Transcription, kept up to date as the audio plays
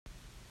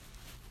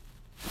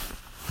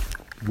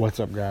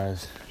What's up,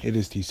 guys? It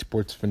is the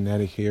Sports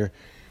Fanatic here,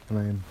 and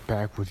I am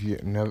back with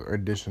yet another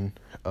edition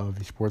of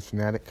the Sports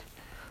Fanatic.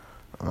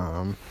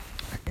 And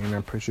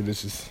I'm pretty sure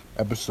this is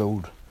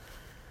episode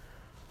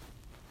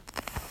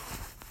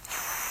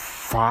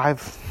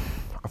 5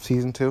 of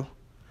season 2.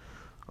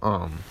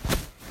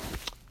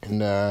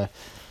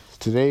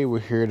 Today we're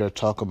here to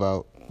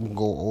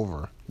go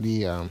over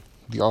the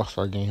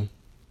All-Star game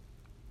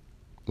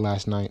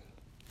last night.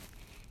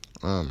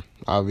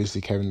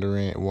 Obviously Kevin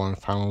Durant won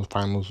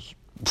finals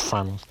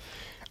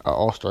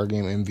All-Star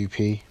game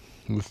MVP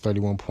with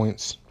 31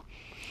 points.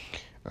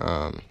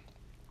 It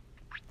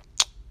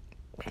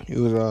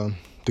was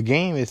the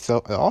game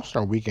itself. The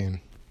All-Star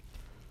weekend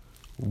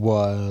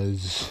all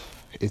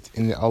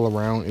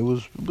around. It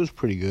was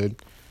pretty good.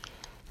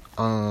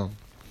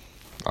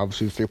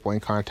 Obviously the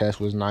 3-point contest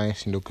was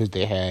nice, because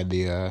they had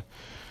the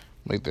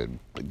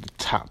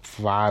top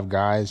 5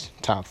 guys,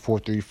 top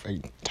four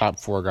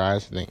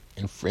guys, I think,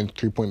 in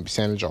 3-point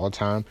percentage all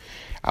time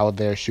out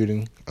there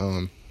shooting.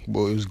 It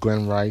was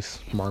Glenn Rice,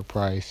 Mark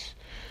Price,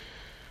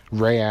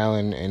 Ray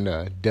Allen,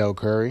 and Del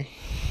Curry.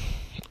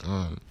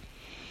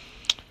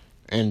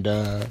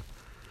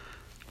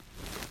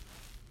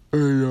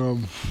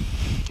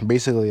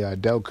 Basically,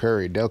 Del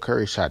Curry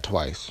shot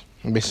twice.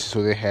 Basically,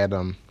 so they had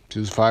it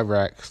was 5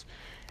 racks,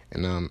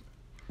 and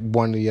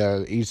one of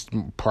the each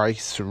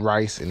Price,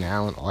 Rice, and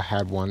Allen all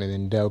had one, and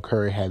then Del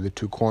Curry had the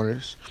 2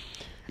 corners.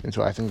 And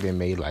so I think they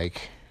made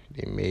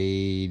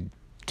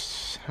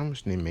how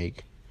much did they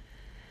make?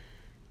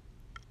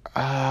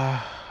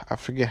 I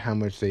forget how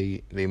much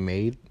they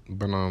made,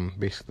 but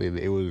basically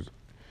it was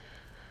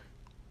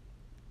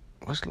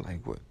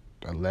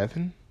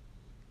 11?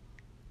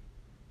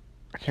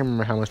 I can't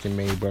remember how much they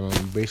made, but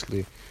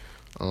basically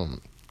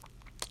it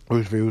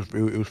was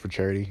for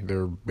charity. They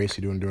were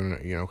basically doing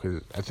it,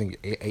 because I think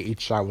each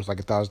shot was like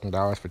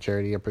 $1,000 for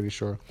charity. I'm pretty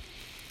sure.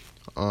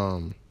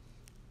 And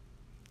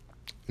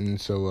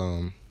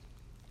so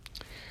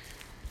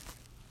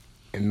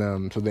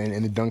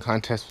the dunk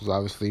contest was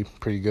obviously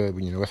pretty good.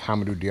 With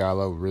Hamidou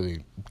Diallo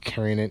really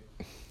carrying it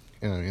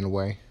in a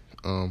way.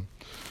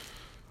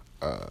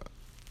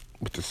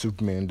 With the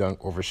Superman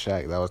dunk over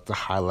Shaq, that was the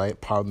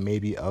highlight, probably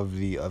maybe of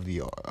the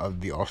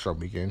All-Star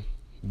weekend.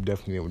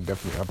 Definitely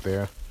up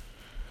there.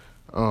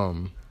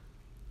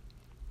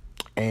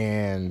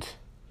 And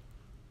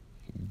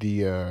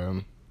the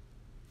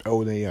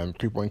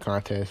 3-point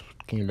contest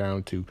came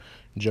down to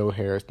Joe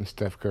Harris and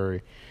Steph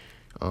Curry.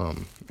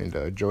 And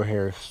Joe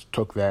Harris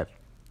took the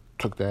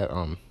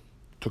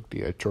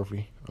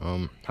trophy.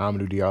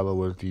 Hamidou Diallo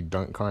was the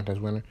dunk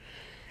contest winner.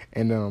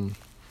 And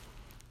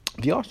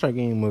the All-Star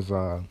game was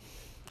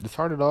it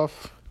started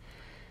off.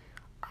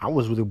 I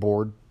was really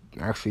bored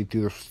actually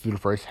through the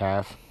first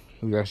half.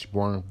 It was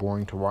actually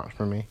boring to watch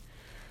for me.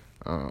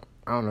 I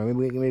don't know,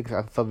 maybe cause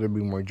I thought there'd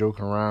be more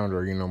joking around,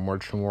 or more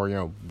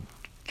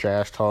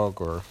trash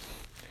talk, or you know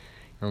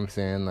what I'm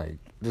saying, like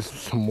just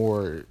some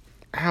more.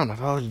 I don't know. I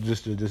thought it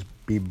was just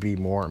be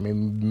more.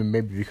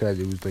 Maybe because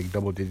it was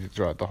double digits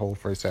throughout the whole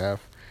first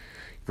half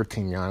for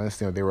Team Giannis.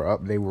 They were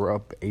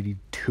up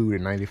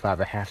 82-95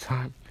 at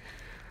halftime.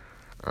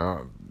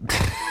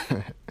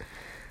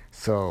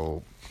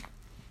 So,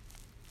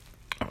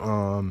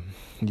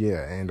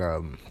 yeah, and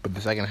but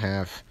the second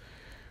half,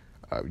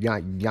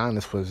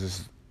 Giannis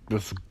was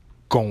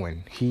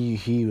going.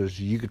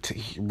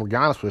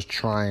 Giannis was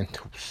trying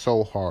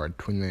so hard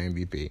to win the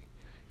MVP.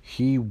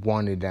 He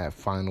wanted that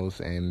Finals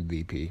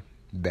MVP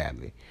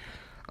badly,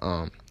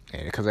 and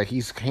because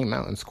he came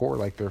out and scored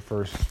their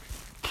first.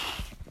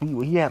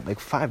 He had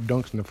 5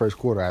 dunks in the first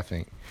quarter, I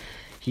think.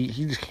 He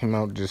just came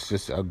out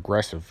just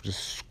aggressive,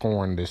 just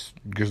scoring just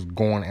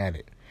going at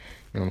it.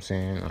 You know what I'm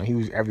saying? He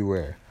was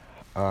everywhere.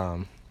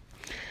 And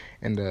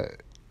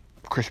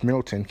Chris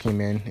Middleton came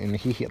in and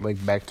he hit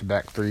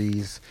back-to-back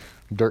threes.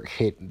 Dirk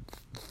hit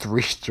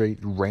 3 straight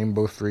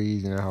rainbow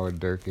threes. You know how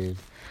Dirk is.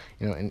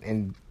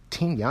 And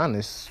Team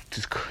Giannis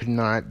just could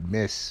not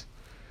miss.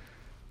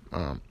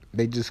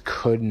 They just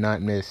could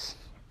not miss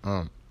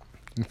in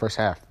the first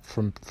half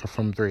from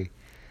 3.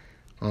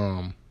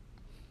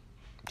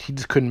 He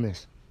just couldn't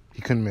miss.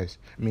 He couldn't miss.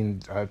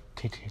 Team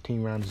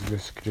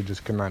Giannis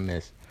just could not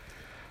miss.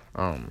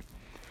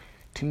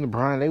 Team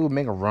LeBron, they would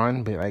make a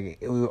run, but they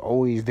would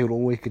always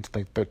get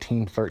to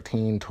 13,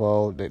 13,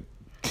 12. They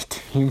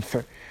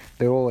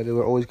would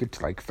always get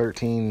to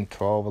 13,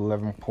 12,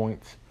 11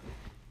 points,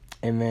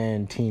 and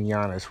then Team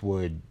Giannis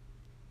would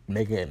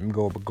make it and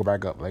go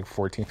back up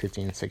 14,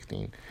 15, 16.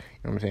 You know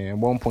what I'm saying? At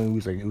one point it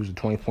was a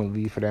 20-point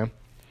lead for them.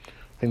 I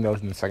think that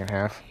was in the second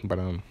half, but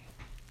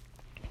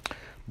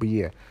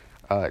yeah,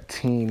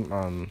 Team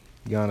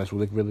Giannis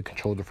really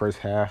controlled the first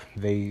half.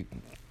 They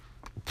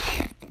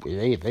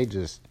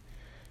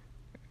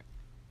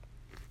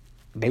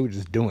were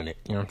just doing it.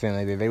 You know what I'm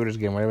saying? They were just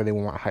getting whatever they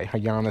want.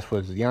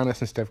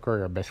 Giannis and Steph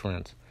Curry are best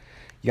friends.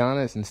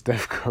 Giannis and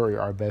Steph Curry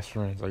are best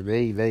friends.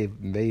 They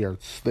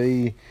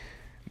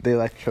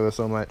like each other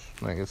so much.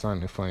 It's not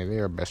even funny. They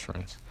are best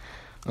friends.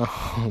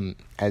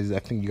 As I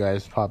think you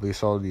guys probably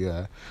saw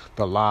the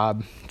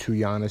lob to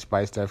Giannis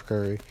by Steph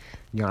Curry.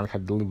 Giannis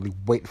had to literally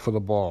wait for the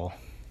ball.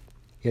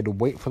 He had to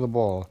wait for the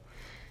ball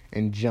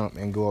and jump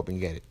and go up and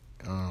get it.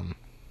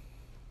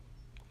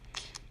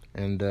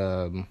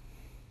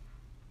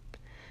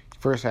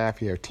 First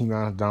half, yeah, Team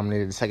Giannis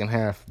dominated. The second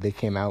half, they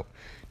came out.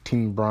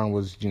 Team LeBron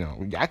was,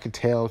 I could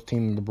tell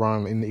Team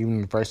LeBron, even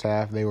in the first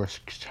half, they were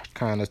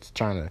kind of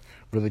trying to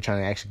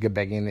actually get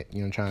back in it,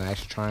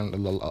 trying a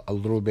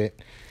little bit,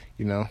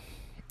 And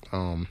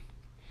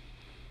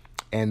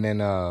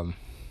then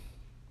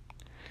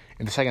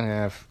in the second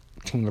half,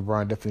 Team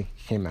LeBron definitely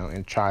came out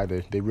and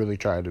they really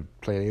tried to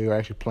play. They were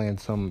actually playing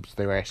some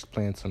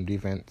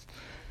defense.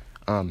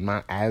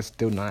 Not as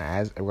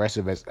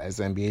aggressive as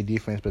NBA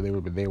defense, but they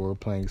were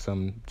playing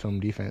some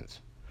defense.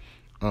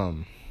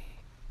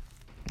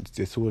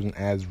 This wasn't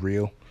as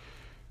real,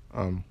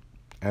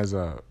 as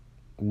a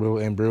real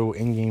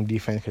in-game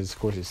defense, because of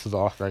course it's still the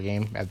All-Star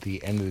game at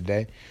the end of the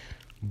day.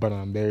 But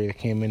they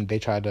came in, they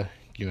tried to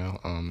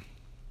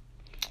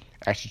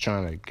actually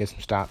trying to get some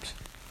stops.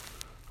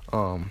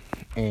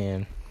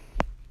 And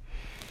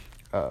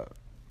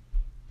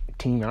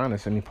Team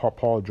Giannis, I mean,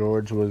 Paul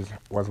George was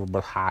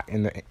hot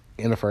in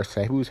the first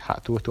half. He was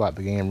hot throughout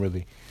the game,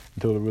 really,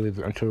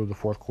 until the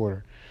fourth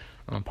quarter.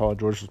 Paul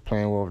George was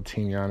playing well with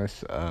Team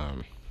Giannis.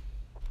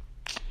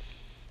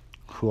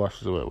 Who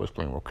else was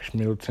playing well? Chris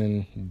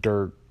Middleton,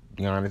 Dirk,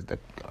 Giannis.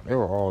 They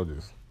were all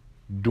just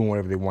doing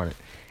whatever they wanted.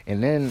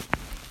 And then,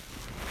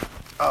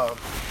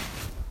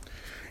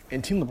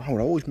 and Team LeBron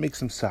would always make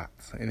some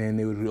shots, and then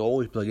they would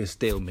always be like a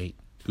stalemate.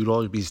 It would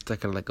always be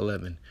stuck at like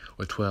 11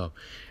 or 12,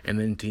 and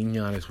then Team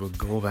Giannis would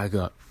go back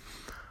up.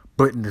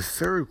 But in the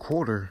third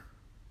quarter,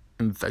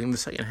 in the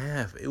second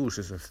half, it was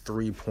just a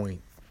 3-point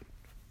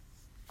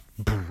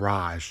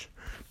barrage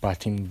by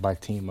Team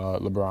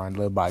LeBron,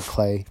 led by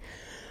Clay,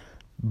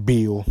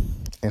 Beal,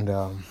 and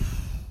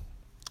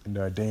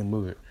Dame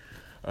Lillard.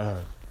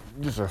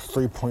 Just a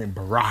 3-point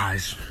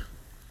barrage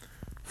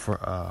for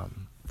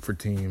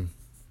Team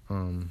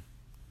LeBron.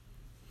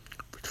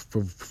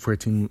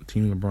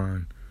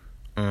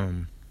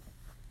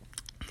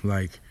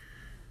 Like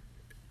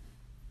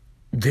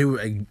they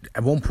were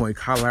at one point,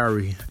 Kyle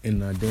Lowry and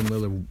Dame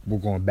Lillard were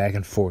going back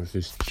and forth,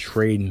 just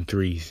trading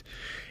threes,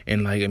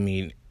 and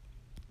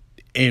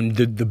and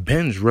the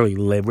bench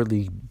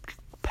really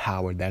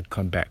powered that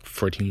comeback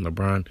for Team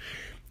LeBron.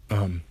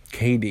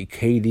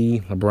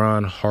 KD,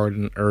 LeBron,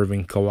 Harden,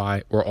 Irving,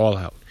 Kawhi were all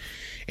out,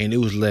 and it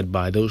was led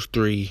by those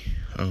three.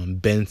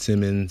 Ben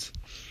Simmons,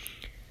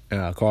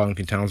 Karl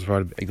Anthony Towns was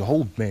part of it. The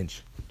whole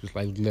bench just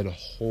led a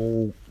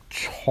whole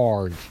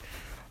charge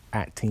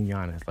at Team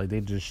Giannis. Like,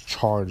 they just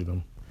charged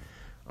them,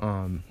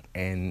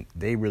 and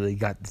they really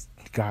got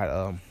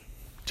Team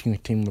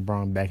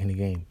LeBron back in the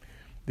game.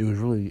 It was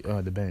really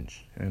the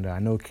bench, and I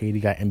know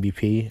KD got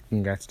MVP.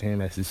 Congrats to him.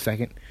 That's his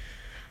second.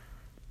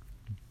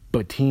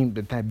 But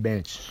that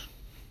bench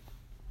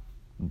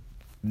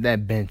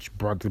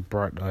brought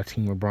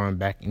Team LeBron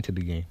back into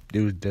the game.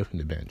 It was definitely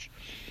the bench,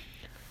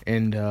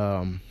 and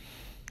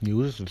it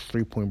was a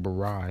 3-point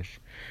barrage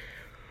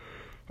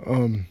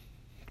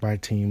by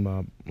Team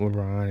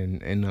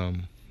LeBron,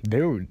 and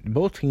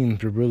both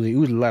teams were really. It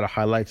was a lot of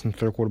highlights in the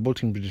third quarter. Both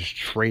teams were just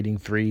trading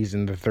threes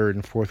in the third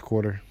and fourth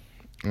quarter.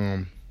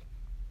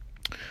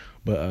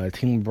 But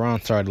Team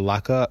LeBron started to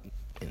lock up,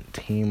 and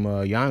Team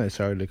Giannis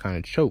started to kind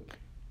of choke.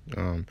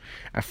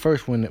 At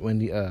first, when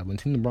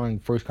Team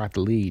LeBron first got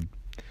the lead,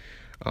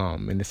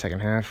 in the second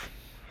half,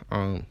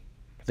 I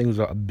think it was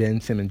a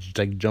Ben Simmons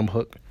jump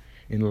hook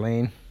in the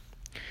lane,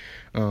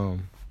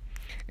 and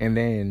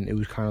then it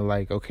was kind of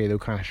like, okay, they were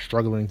kind of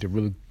struggling to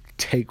really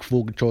take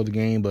full control of the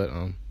game, but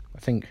I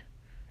think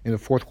in the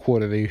fourth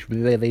quarter they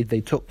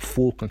took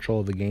full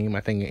control of the game.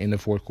 I think in the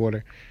fourth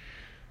quarter,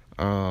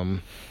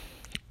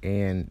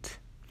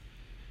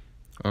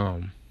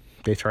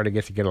 they started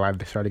to get alive.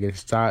 They started to get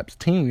stops.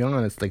 Team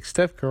Giannis, like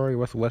Steph Curry,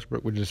 Russell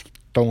Westbrook, were just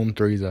throwing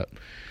threes up.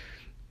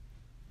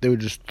 They were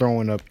just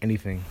throwing up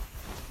anything,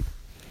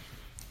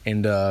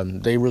 and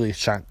they really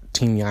shot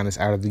Team Giannis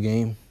out of the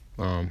game.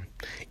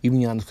 Even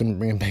Giannis couldn't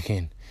bring him back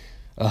in.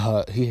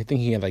 I think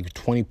he had like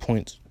 20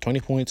 points at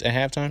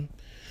halftime,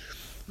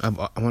 I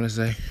want to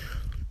say.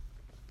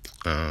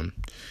 And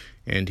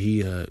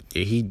he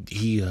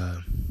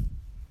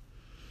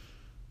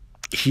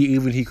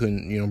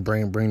couldn't,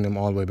 bring them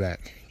all the way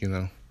back,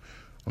 and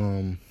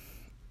and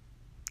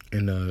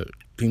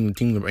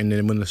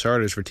then when the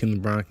starters for Team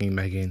LeBron came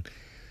back in,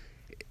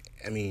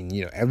 I mean,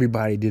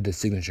 everybody did the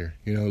signature.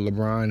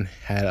 LeBron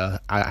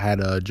had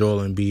a Joel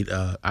Embiid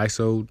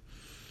ISO,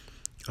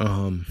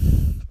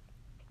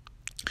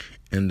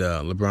 and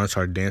LeBron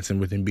started dancing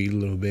with Embiid a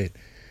little bit.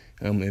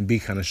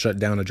 Embiid kind of shut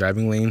down a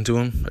driving lane to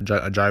him, a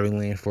driving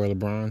lane for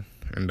LeBron,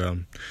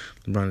 and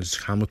LeBron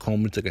just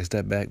calmly took a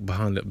step back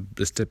behind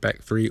the step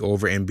back three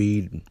over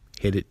Embiid,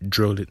 hit it,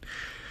 drilled it.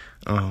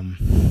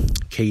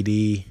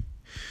 KD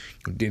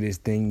did his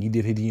thing. KD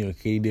did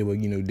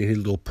his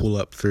little pull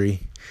up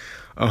three.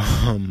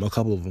 A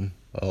couple of them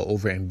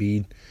over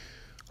Embiid,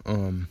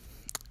 and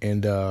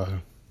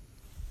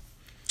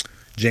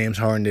James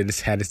Harden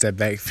had a step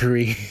back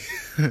three,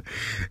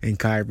 and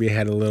Kyrie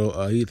had a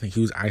little. He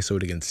was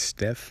ISO'd against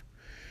Steph,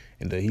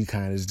 and he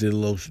kind of just did a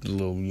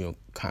little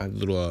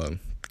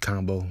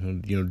combo,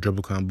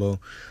 dribble combo,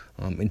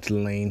 into the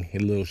lane,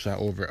 hit a little shot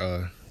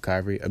over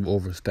Kyrie,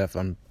 over Steph.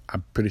 I'm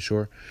pretty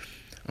sure.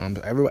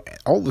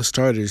 All the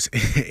starters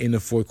in the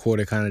fourth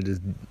quarter kind of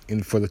just,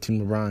 for the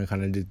team LeBron,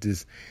 kind of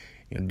just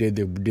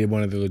did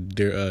one of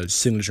their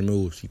signature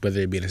moves, whether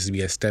it be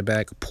a step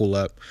back, pull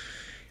up,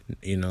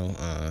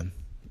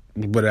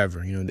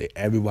 whatever.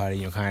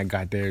 Everybody kind of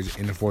got there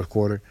in the fourth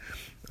quarter,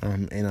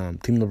 and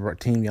Team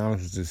Giannis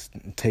was just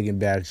taking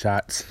bad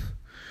shots,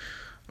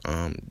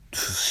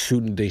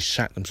 shooting. They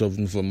shot themselves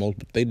in the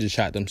foot. They just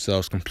shot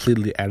themselves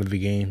completely out of the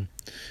game,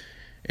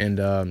 and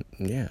I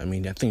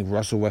think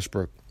Russell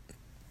Westbrook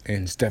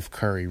and Steph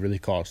Curry really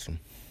cost them.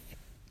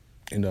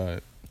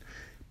 And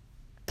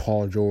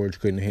Paul George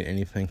couldn't hit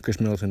anything. Chris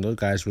Middleton, those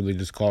guys really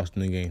just cost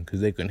them the game because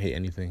they couldn't hit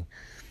anything.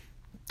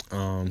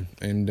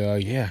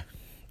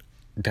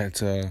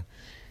 That's it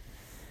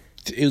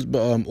was.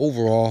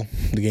 Overall,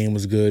 the game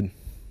was good.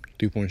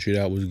 3-point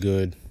shootout was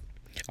good.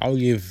 I'll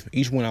give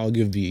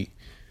the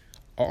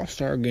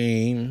All-Star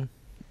game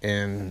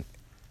an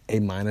A-,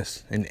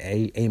 an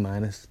A-,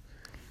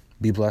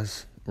 B+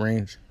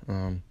 range.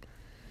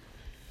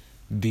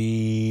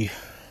 The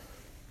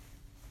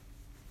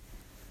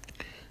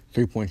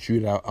 3-point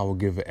shootout, I will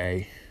give an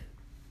A.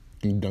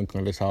 You dunk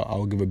on this, I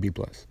will give a B+.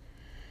 B+,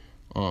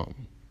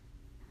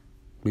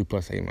 A-.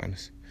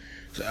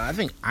 So I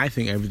think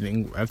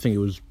everything. I think it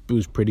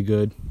was pretty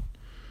good.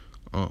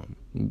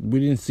 We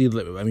didn't see.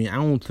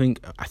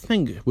 I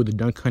think with the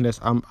dunk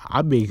contest,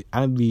 I'd be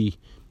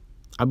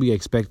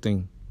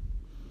expecting,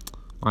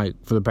 like,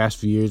 for the past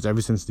few years,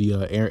 ever since the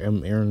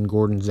Aaron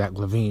Gordon, Zach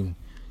LaVine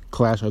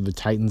Clash of the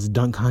Titans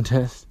dunk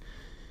contest,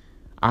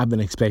 I've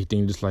been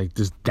expecting just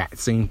that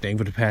same thing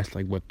for the past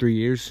 3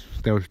 years.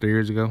 That was 3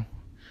 years ago,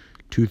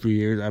 2-3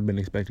 years. I've been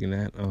expecting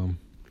that.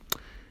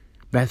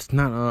 That's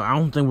not. I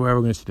don't think we're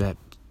ever going to see that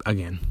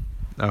again,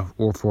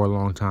 or for a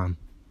long time.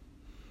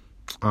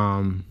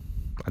 I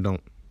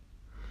don't.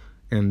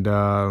 And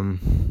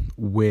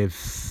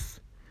with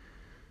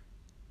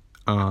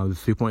the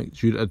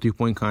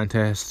 3-point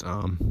contest,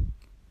 of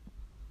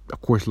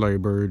course, Larry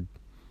Bird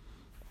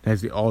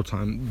has the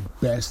all-time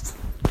best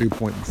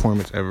 3-point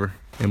performance ever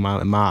in my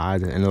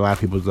eyes, and a lot of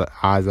people's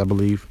eyes, I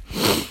believe.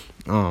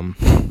 What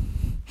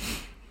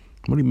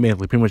he made,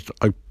 pretty much,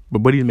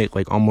 but he made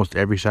almost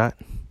every shot.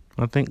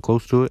 I think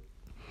close to it.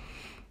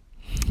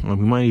 He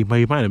might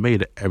have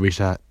made every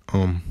shot.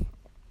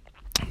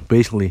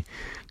 Basically,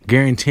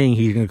 guaranteeing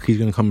he's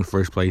gonna come in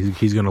first place.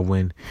 He's gonna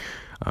win.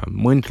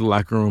 Went to the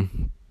locker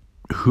room.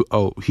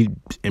 He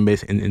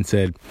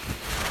said,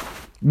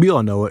 we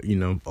all know it.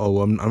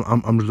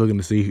 I'm just looking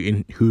to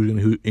see who's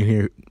in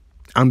here.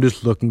 I'm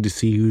just looking to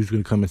see who's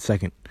gonna come in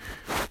second.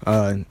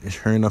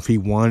 Sure enough, he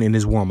won in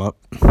his warm up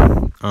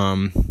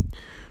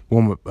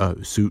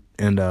suit,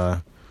 and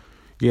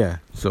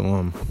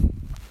So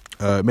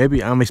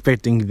maybe I'm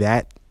expecting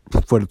that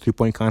for the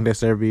 3-point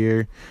contest every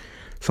year,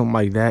 something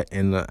like that.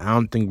 And I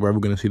don't think we're ever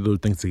going to see those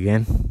things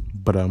again.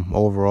 But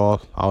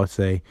overall, I would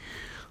say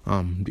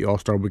the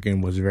All-Star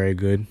weekend was very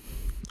good,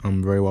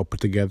 very well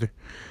put together.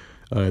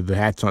 The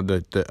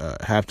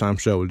halftime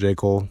show with J.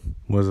 Cole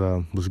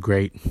was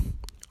great.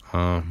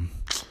 It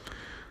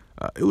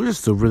was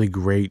just a really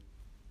great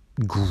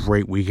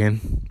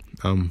weekend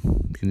in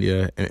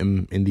the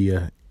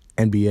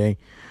NBA.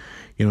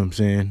 You know what I'm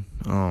saying?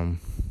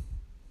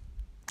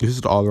 This is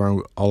an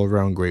all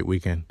around great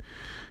weekend.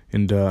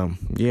 And I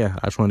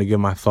just want to give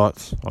my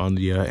thoughts on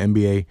the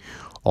NBA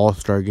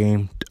All-Star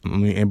game.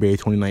 NBA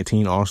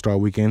 2019 All-Star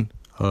weekend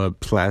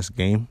 /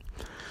 game.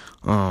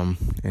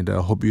 And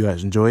hope you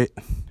guys enjoy it.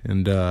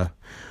 And what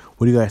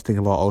do you guys think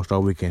about All-Star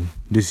weekend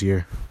this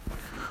year?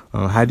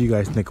 How do you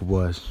guys think it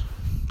was?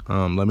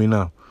 Let me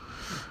know.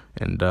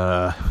 And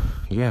so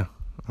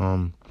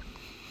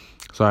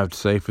I have to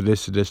say for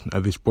this edition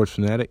of the Sports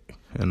Fanatic,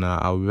 and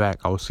I'll be back.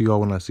 I will see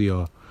y'all when I see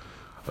y'all.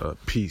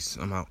 Peace.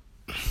 I'm out.